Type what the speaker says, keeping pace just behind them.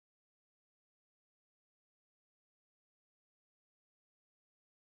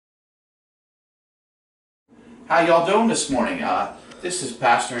How y'all doing this morning? This is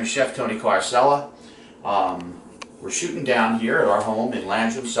Pastor and Chef Tony Carsella. We're shooting down here at our home in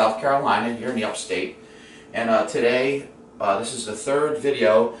Landrum, South Carolina, here in the upstate. And today, this is the third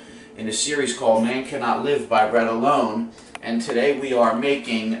video in a series called Man Cannot Live by Bread Alone. And today we are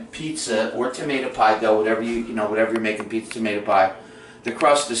making pizza or tomato pie dough, whatever whatever you're making, pizza, tomato pie. The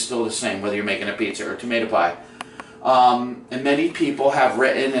crust is still the same, whether you're making a pizza or tomato pie. And many people have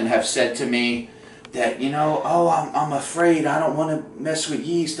written and have said to me that, I'm afraid, I don't want to mess with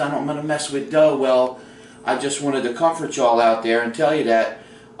yeast, I don't want to mess with dough. Well, I just wanted to comfort y'all out there and tell you that,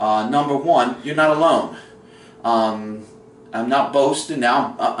 number one, you're not alone. I'm not boasting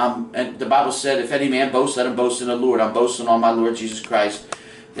now. And the Bible said, if any man boast, let him boast in the Lord. I'm boasting on my Lord Jesus Christ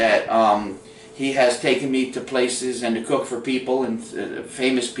that He has taken me to places and to cook for people and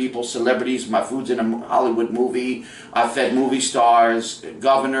famous people, celebrities. My food's in a Hollywood movie. I've fed movie stars,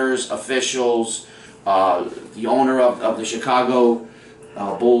 governors, officials, the owner of the Chicago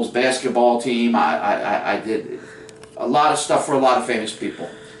Bulls basketball team. I did a lot of stuff for a lot of famous people.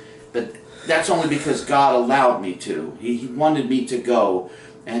 But that's only because God allowed me to. He wanted me to go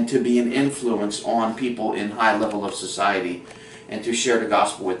and to be an influence on people in high level of society, and to share the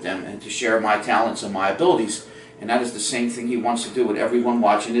gospel with them, and to share my talents and my abilities. And that is the same thing He wants to do with everyone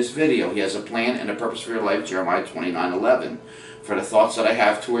watching this video. He has a plan and a purpose for your life, Jeremiah 29:11. For the thoughts that I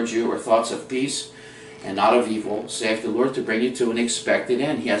have towards you are thoughts of peace and not of evil, saith the Lord, to bring you to an expected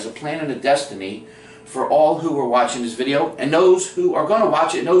end. He has a plan and a destiny for all who are watching this video, and those who are going to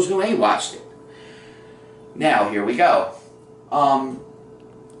watch it, and those who ain't watched it. Now, here we go.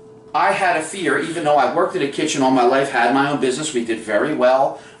 I had a fear, even though I worked in a kitchen all my life, had my own business. We did very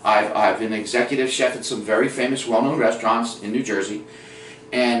well. I've been an executive chef at some very famous, well-known restaurants in New Jersey,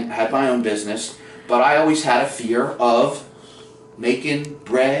 and had my own business. But I always had a fear of making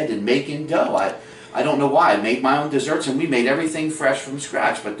bread and making dough. I don't know why. I made my own desserts, and we made everything fresh from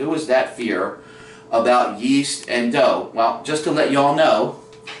scratch. But there was that fear about yeast and dough. Well, just to let y'all know,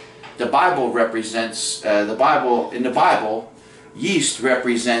 the Bible represents, in the Bible, yeast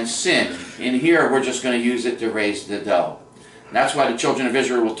represents sin. In here, we're just going to use it to raise the dough. And that's why the children of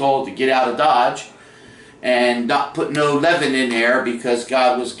Israel were told to get out of Dodge and not put no leaven in there, because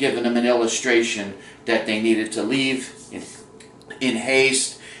God was giving them an illustration that they needed to leave in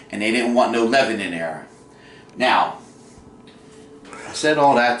haste, and they didn't want no leaven in there. Now, I said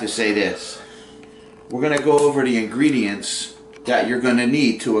all that to say this. We're going to go over the ingredients that you're going to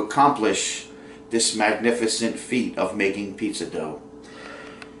need to accomplish this magnificent feat of making pizza dough.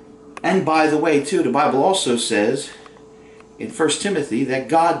 And by the way, too, the Bible also says in 1 Timothy that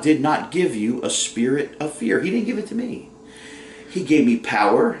God did not give you a spirit of fear. He didn't give it to me. He gave me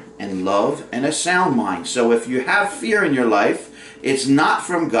power and love and a sound mind. So if you have fear in your life, it's not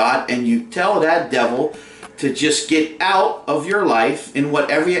from God, and you tell that devil to just get out of your life in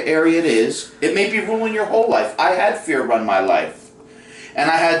whatever area it is. It may be ruling your whole life. I had fear run my life.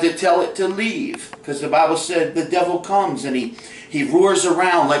 And I had to tell it to leave, because the Bible said the devil comes and he roars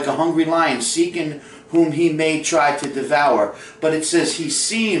around like a hungry lion, seeking whom he may try to devour. But it says he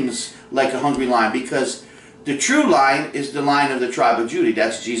seems like a hungry lion, because the true lion is the Lion of the tribe of Judah.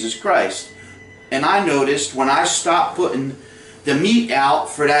 That's Jesus Christ. And I noticed when I stopped putting the meat out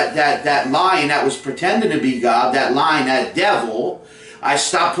for that lion that was pretending to be God, that lion, that devil, I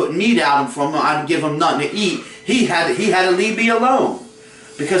stopped putting meat out from him. I didn't give him nothing to eat. He had to leave me alone.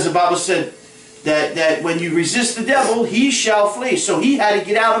 Because the Bible said that when you resist the devil, he shall flee. So he had to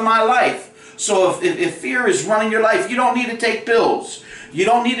get out of my life. So if fear is running your life, you don't need to take pills. You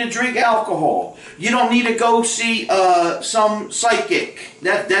don't need to drink alcohol. You don't need to go see some psychic.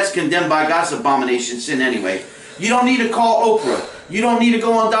 That's condemned by God's abomination sin anyway. You don't need to call Oprah. You don't need to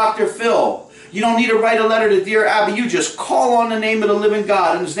go on Dr. Phil. You don't need to write a letter to Dear Abby. You just call on the name of the living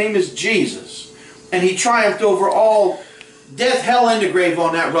God, and His name is Jesus. And He triumphed over all death, hell, and the grave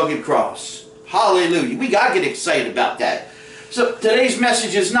on that rugged cross. Hallelujah. We got to get excited about that. So today's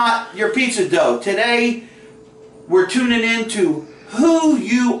message is not your pizza dough. Today, we're tuning into who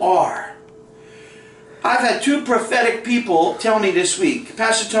you are. I've had two prophetic people tell me this week,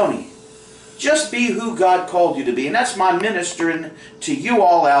 Pastor Tony, just be who God called you to be. And that's my ministering to you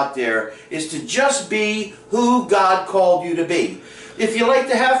all out there, is to just be who God called you to be. If you like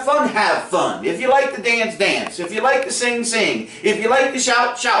to have fun, have fun. If you like to dance, dance. If you like to sing, sing. If you like to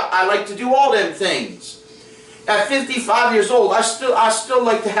shout, shout. I like to do all them things. At 55 years old, I still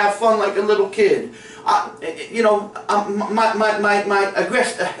like to have fun like a little kid. My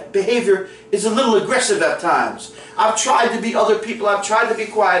behavior is a little aggressive at times. I've tried to be other people. I've tried to be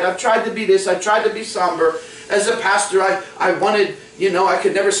quiet. I've tried to be this. I've tried to be somber. As a pastor, I wanted, I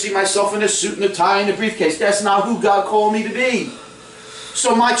could never see myself in a suit and a tie and a briefcase. That's not who God called me to be.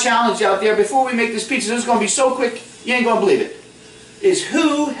 So my challenge out there, before we make this pizza, this is going to be so quick, you ain't going to believe it, is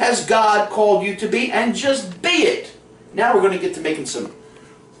who has God called you to be, and just be it. Now we're going to get to making some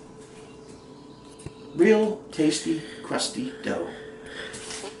real tasty, crusty dough.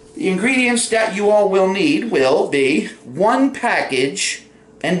 The ingredients that you all will need will be 1 package,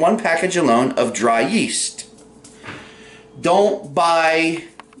 and 1 package alone, of dry yeast. Don't buy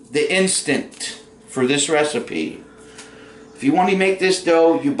the instant for this recipe. If you want to make this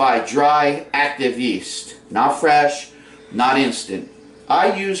dough, you buy dry, active yeast. Not fresh, not instant.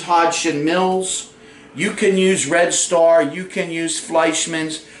 I use Hodgson Mills. You can use Red Star, you can use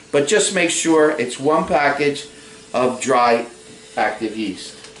Fleischmann's, but just make sure it's 1 package of dry, active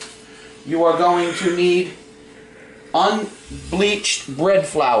yeast. You are going to need unbleached bread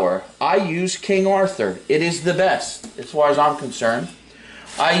flour. I use King Arthur. It is the best as far as I'm concerned.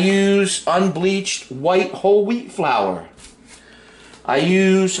 I use unbleached white whole wheat flour. I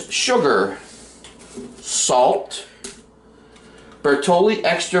use sugar, salt, Bertolli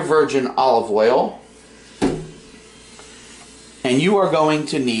extra virgin olive oil, and you are going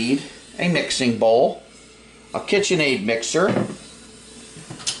to need a mixing bowl, a KitchenAid mixer.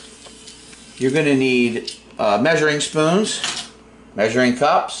 You're going to need measuring spoons, measuring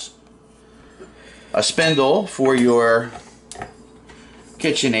cups, a spindle for your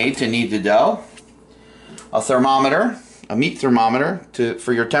KitchenAid to knead the dough, a thermometer, a meat thermometer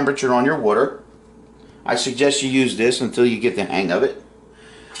for your temperature on your water. I suggest you use this until you get the hang of it.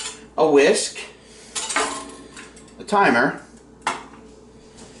 A whisk, a timer,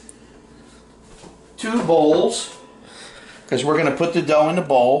 2 bowls, because we're going to put the dough in the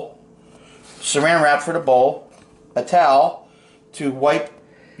bowl, saran wrap for the bowl, a towel to wipe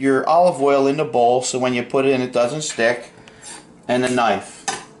your olive oil in the bowl so when you put it in it doesn't stick, and a knife.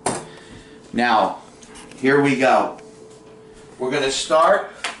 Now, here we go. We're going to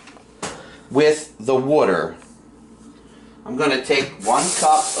start with the water. I'm going to take 1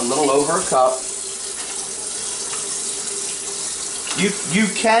 cup, a little over a cup. You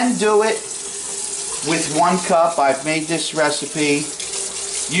can do it with 1 cup. I've made this recipe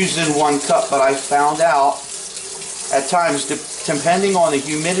using 1 cup, but I found out at times, depending on the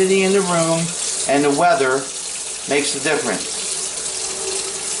humidity in the room and the weather, makes a difference.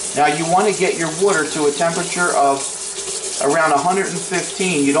 Now you want to get your water to a temperature of around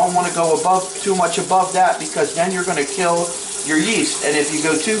 115. You don't want to go too much above that, because then you're going to kill your yeast. And if you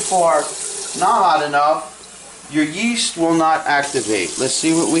go too far, not hot enough, your yeast will not activate. Let's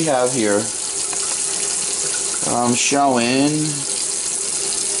see what we have here. I'm showing.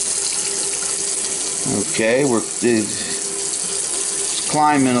 Okay, it's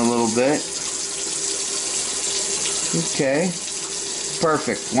climbing a little bit. Okay,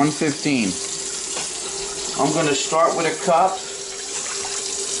 perfect. 115. I'm going to start with a cup,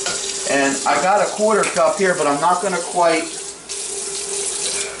 and I got a 1/4 cup here, but I'm not going to quite.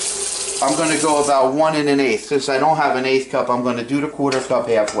 I'm going to go about 1 1/8. Since I don't have an 1/8 cup, I'm going to do the 1/4 cup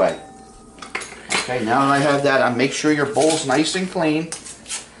halfway. Okay, now that I have that, I make sure your bowl's nice and clean.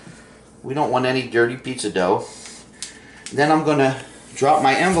 We don't want any dirty pizza dough. Then I'm going to drop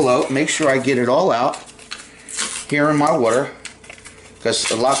my envelope, make sure I get it all out here in my water,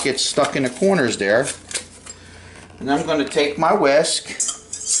 because a lot gets stuck in the corners there. And I'm going to take my whisk,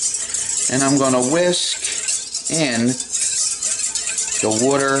 and I'm going to whisk in the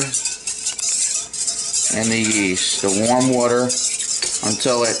water and the yeast, the warm water,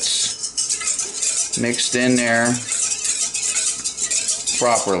 until it's mixed in there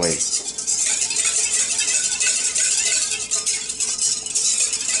properly.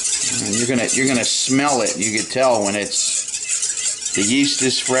 And you're gonna smell it. You can tell when the yeast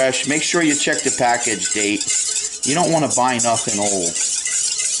is fresh. Make sure you check the package date. You don't want to buy nothing old.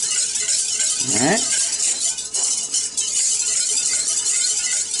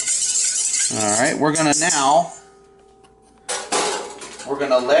 Alright, we're gonna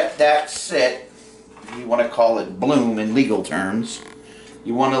let that sit. You want to call it bloom in legal terms.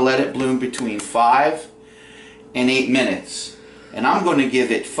 You want to let it bloom between 5 and 8 minutes. And I'm going to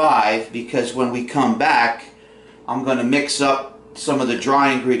give it 5 because when we come back, I'm going to mix up some of the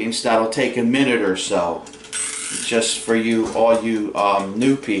dry ingredients that'll take a minute or so. Just for you, all you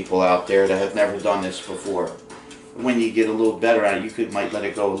new people out there that have never done this before. When you get a little better at it, might let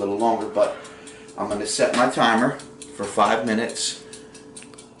it go a little longer, but I'm going to set my timer for 5 minutes.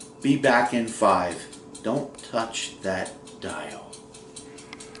 Be back in 5. Don't touch that dial.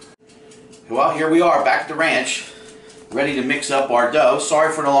 Well, here we are back at the ranch, ready to mix up our dough.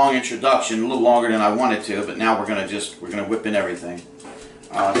 Sorry for the long introduction, a little longer than I wanted to, but now we're gonna whip in everything.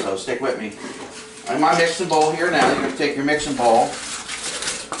 So stick with me. In my mixing bowl here now, you're gonna take your mixing bowl, and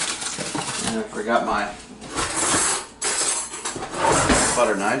I forgot my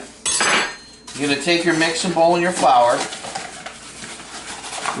butter knife. You're gonna take your mixing bowl and your flour.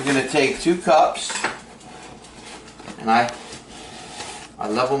 You're gonna take 2 cups, and I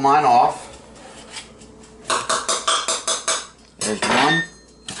level mine off. There's 1.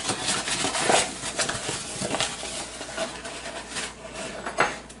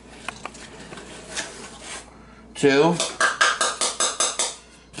 2.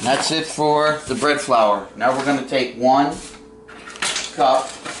 And that's it for the bread flour. Now we're going to take 1 cup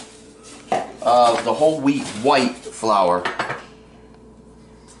of the whole wheat white flour.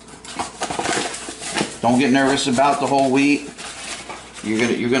 Don't get nervous about the whole wheat.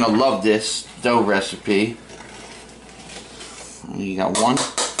 You're gonna love this dough recipe. You got 1.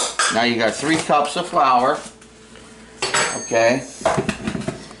 Now you got 3 cups of flour. Okay.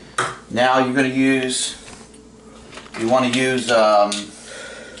 Now you're gonna use. You want to use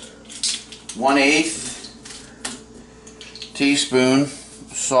 1/8 teaspoon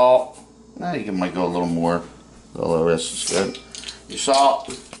salt. Now you might go a little more. The rest is good. Your salt,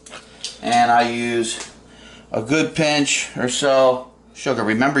 and I use a good pinch or so sugar.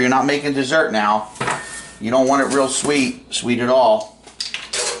 Remember, you're not making dessert now. You don't want it real sweet at all.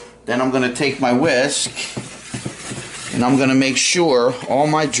 Then I'm going to take my whisk, and I'm going to make sure all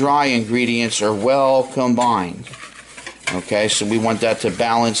my dry ingredients are well combined. Okay, so we want that to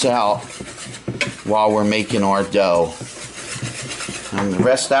balance out while we're making our dough. I'm going to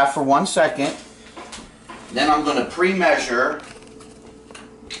rest that for 1 second. Then I'm going to pre-measure,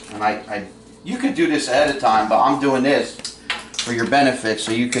 and you could do this ahead of time, but I'm doing this for your benefit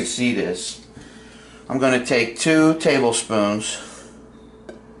so you could see this. I'm going to take 2 tablespoons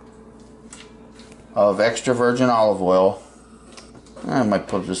of extra virgin olive oil. I might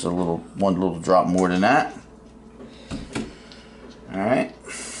put just one little drop more than that. Alright.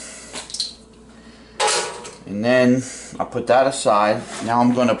 And then I'll put that aside. Now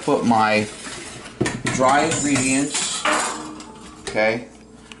I'm going to put my dry ingredients, okay,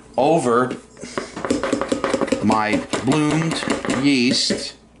 over my bloomed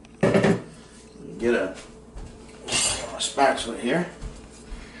yeast. Get a spatula here.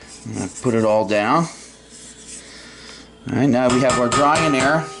 I'm going to put it all down. Alright, now we have our dry in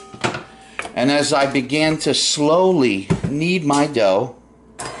there. And as I begin to slowly knead my dough,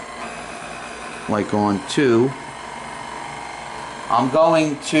 like on 2, I'm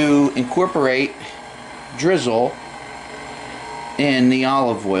going to incorporate drizzle in the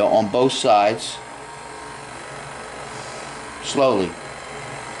olive oil on both sides, slowly,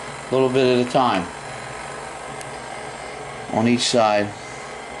 a little bit at a time, on each side.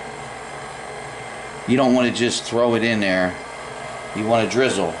 You don't want to just throw it in there. You want to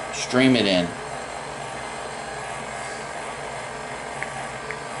drizzle, stream it in.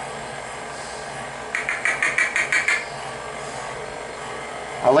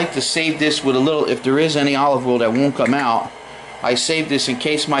 I like to save this with a little, if there is any olive oil that won't come out, I save this in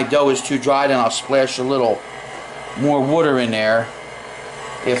case my dough is too dry, then I'll splash a little more water in there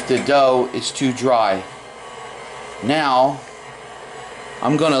if the dough is too dry. Now,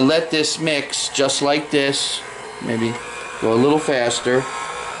 I'm going to let this mix just like this, maybe go a little faster,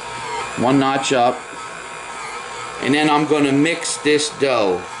 1 notch up, and then I'm going to mix this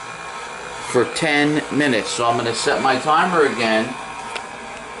dough for 10 minutes. So I'm going to set my timer again.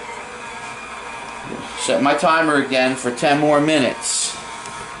 Set my timer again for 10 more minutes.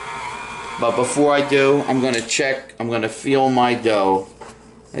 But before I do, I'm going to check, I'm going to feel my dough.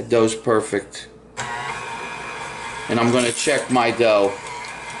 That dough's perfect. And I'm going to check my dough.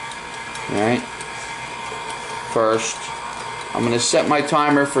 Alright? First, I'm going to set my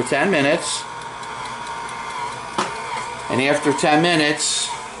timer for 10 minutes. And after 10 minutes,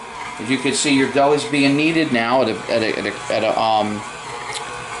 as you can see, your dough is being kneaded now at a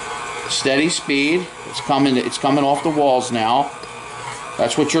steady speed. It's coming off the walls now.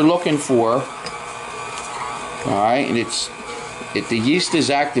 That's what you're looking for. All right, and the yeast is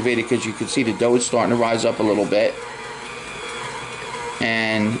activated because you can see the dough is starting to rise up a little bit,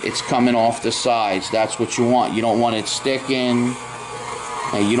 and it's coming off the sides. That's what you want. You don't want it sticking,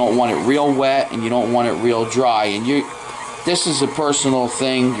 and you don't want it real wet, and you don't want it real dry. And this is a personal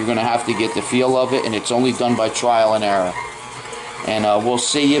thing. You're going to have to get the feel of it, and it's only done by trial and error. And we'll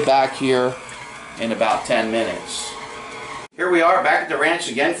see you back here in about 10 minutes. Here we are back at the ranch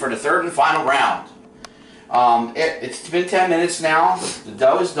again for the 3rd and final round. It's been 10 minutes now. The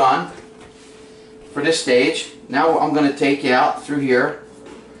dough is done for this stage. Now I'm going to take you out through here,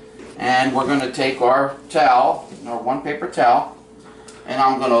 and we're going to take our towel, our one paper towel, and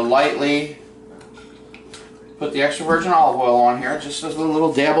I'm going to lightly put the extra virgin olive oil on here, just as a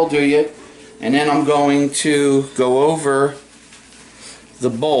little dab will do you. And then I'm going to go over the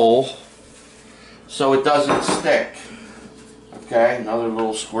bowl so it doesn't stick. Okay, another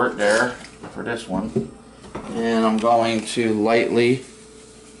little squirt there for this one. And I'm going to lightly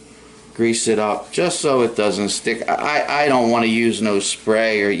grease it up just so it doesn't stick. I don't want to use no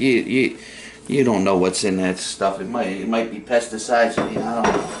spray, or you don't know what's in that stuff. It might be pesticides. I don't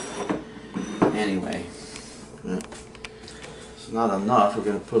know. Anyway, it's not enough. We're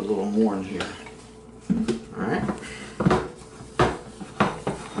going to put a little more in here. All right.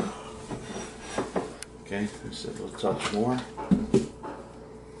 Okay, just a little touch more.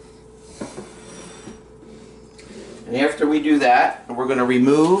 And after we do that, we're going to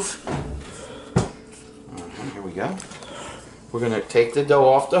remove, here we go, we're going to take the dough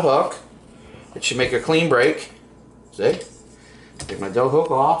off the hook. It should make a clean break. See? Take my dough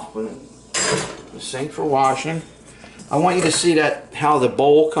hook off, put it in the sink for washing. I want you to see that how the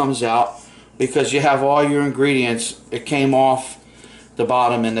bowl comes out, because you have all your ingredients. It came off the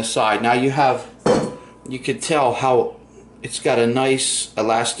bottom and the side. Now you can tell how it's got a nice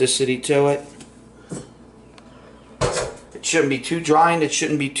elasticity to it. It shouldn't be too dry and it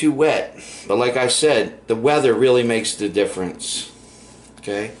shouldn't be too wet. But like I said, the weather really makes the difference.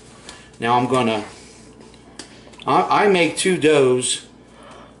 Okay. Now I'm gonna, I make two doughs,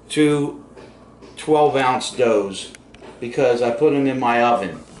 two 12-ounce doughs, because I put them in my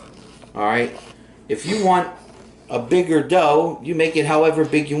oven. Alright. If you want a bigger dough, you make it however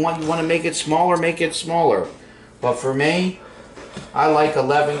big you want. You want to make it smaller, make it smaller. But for me, I like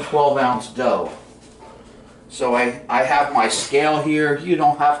 11, 12-ounce dough. So I have my scale here. You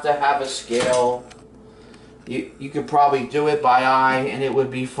don't have to have a scale. You could probably do it by eye and it would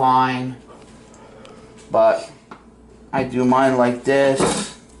be fine. But I do mine like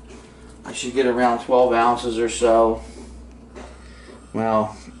this. I should get around 12 ounces or so.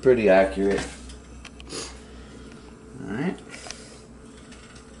 Well, pretty accurate. Alright.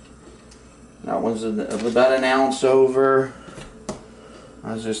 That one's about an ounce over.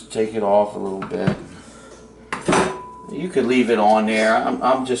 I'll just take it off a little bit. You could leave it on there.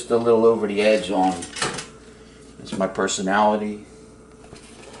 I'm just a little over the edge on. It's my personality.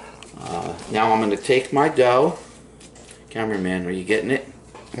 Now I'm going to take my dough. Cameraman, are you getting it?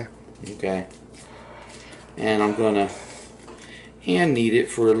 Yeah. Okay. And I'm going to hand knead it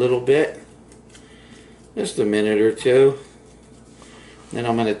for a little bit. Just a minute or two. Then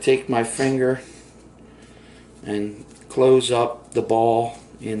I'm going to take my finger and close up the ball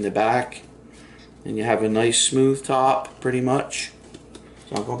in the back. And you have a nice smooth top, pretty much.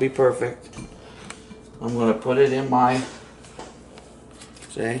 It's not going to be perfect. I'm going to put it in my, I'm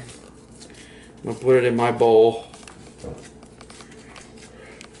going to put it in my bowl.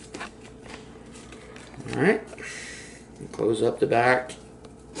 Alright. Close up the back.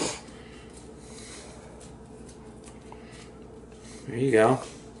 There you go.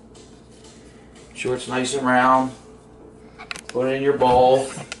 Sure it's nice and round. Put it in your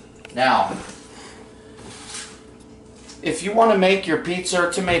bowl. Now, if you want to make your pizza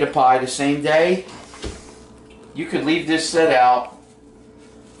or tomato pie the same day, you could leave this set out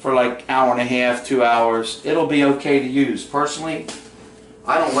for like hour and a half, 2 hours. It'll be okay to use. Personally,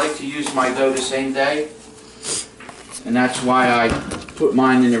 I don't like to use my dough the same day, and that's why I put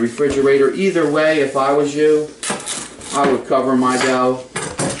mine in the refrigerator. Either way, if I was you, I would cover my dough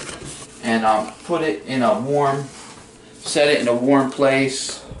and put it in a warm, set it in a warm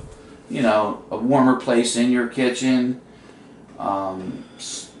place, you know, a warmer place in your kitchen.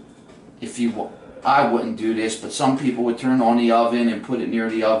 I wouldn't do this, but some people would turn on the oven and put it near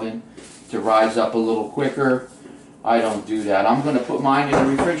the oven to rise up a little quicker. I don't do that. I'm going to put mine in the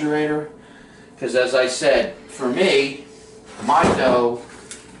refrigerator because, as I said, for me, my dough,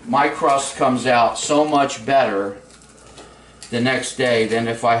 my crust comes out so much better the next day than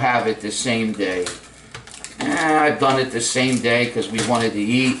if I have it the same day. I've done it the same day because we wanted to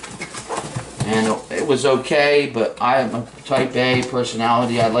eat, and it was okay, but I am a type A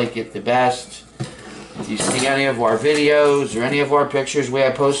personality. I like it the best. If you see any of our videos or any of our pictures we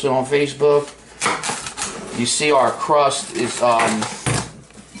have posted on Facebook, you see our crust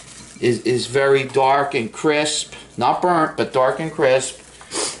is very dark and crisp, not burnt, but dark and crisp.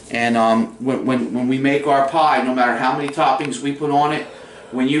 And when we make our pie, no matter how many toppings we put on it,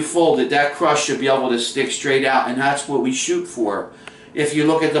 when you fold it, that crust should be able to stick straight out, and that's what we shoot for. If you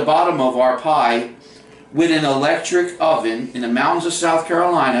look at the bottom of our pie, with an electric oven in the mountains of South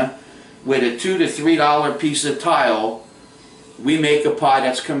Carolina with a $2 to $3 piece of tile. We make a pie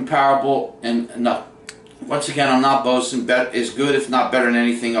that's comparable, and no, once again, I'm not boasting, is good if not better than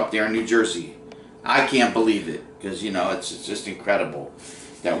anything up there in New Jersey. I can't believe it, because you know, it's just incredible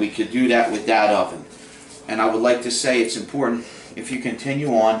that we could do that with that oven. And I would like to say it's important, if you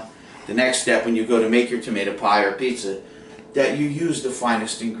continue on, the next step when you go to make your tomato pie or pizza, that you use the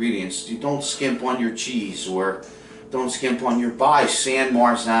finest ingredients. You don't skimp on your cheese, or don't skimp on your, buy San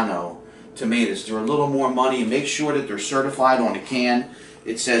Marzano tomatoes. They're a little more money, and make sure that they're certified on the can.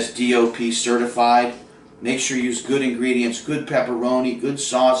 It says DOP certified. Make sure you use good ingredients, good pepperoni, good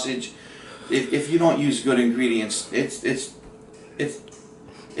sausage. If you don't use good ingredients, it's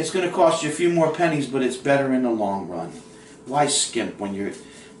going to cost you a few more pennies, but it's better in the long run. Why skimp when you're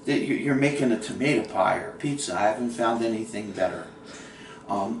making a tomato pie or pizza? I haven't found anything better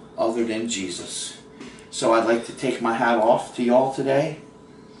other than Jesus. So I'd like to take my hat off to y'all today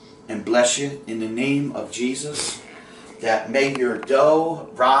and bless you in the name of Jesus, that may your dough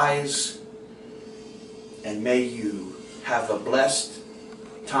rise, and may you have a blessed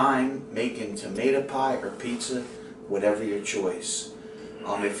time making tomato pie or pizza, whatever your choice.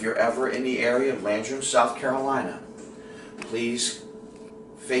 If you're ever in the area of Landrum, South Carolina, please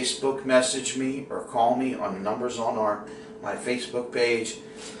Facebook message me or call me on the numbers on my Facebook page,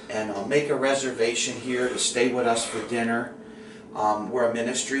 and make a reservation here to stay with us for dinner. We're a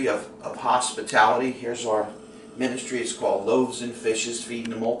ministry of hospitality. Here's our ministry. It's called Loaves and Fishes, Feeding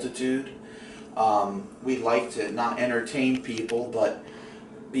the Multitude. We like to not entertain people, but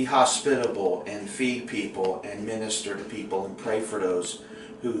be hospitable and feed people and minister to people and pray for those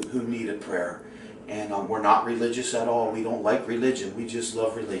who need a prayer. And we're not religious at all. We don't like religion. We just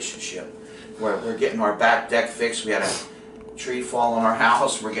love relationship. We're getting our back deck fixed. We had a tree fall on our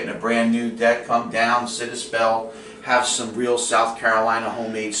house. We're getting a brand new deck. Come down, sit a spell, have some real South Carolina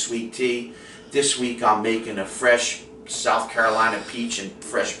homemade sweet tea. This week I'm making a fresh South Carolina peach and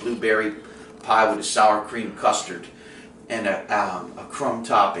fresh blueberry pie with a sour cream custard and a crumb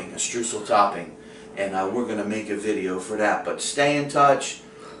topping, a streusel topping. And we're going to make a video for that. But stay in touch.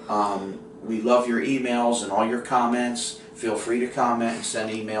 We love your emails and all your comments. Feel free to comment and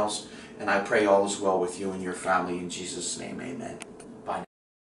send emails. And I pray all is well with you and your family. In Jesus' name, amen.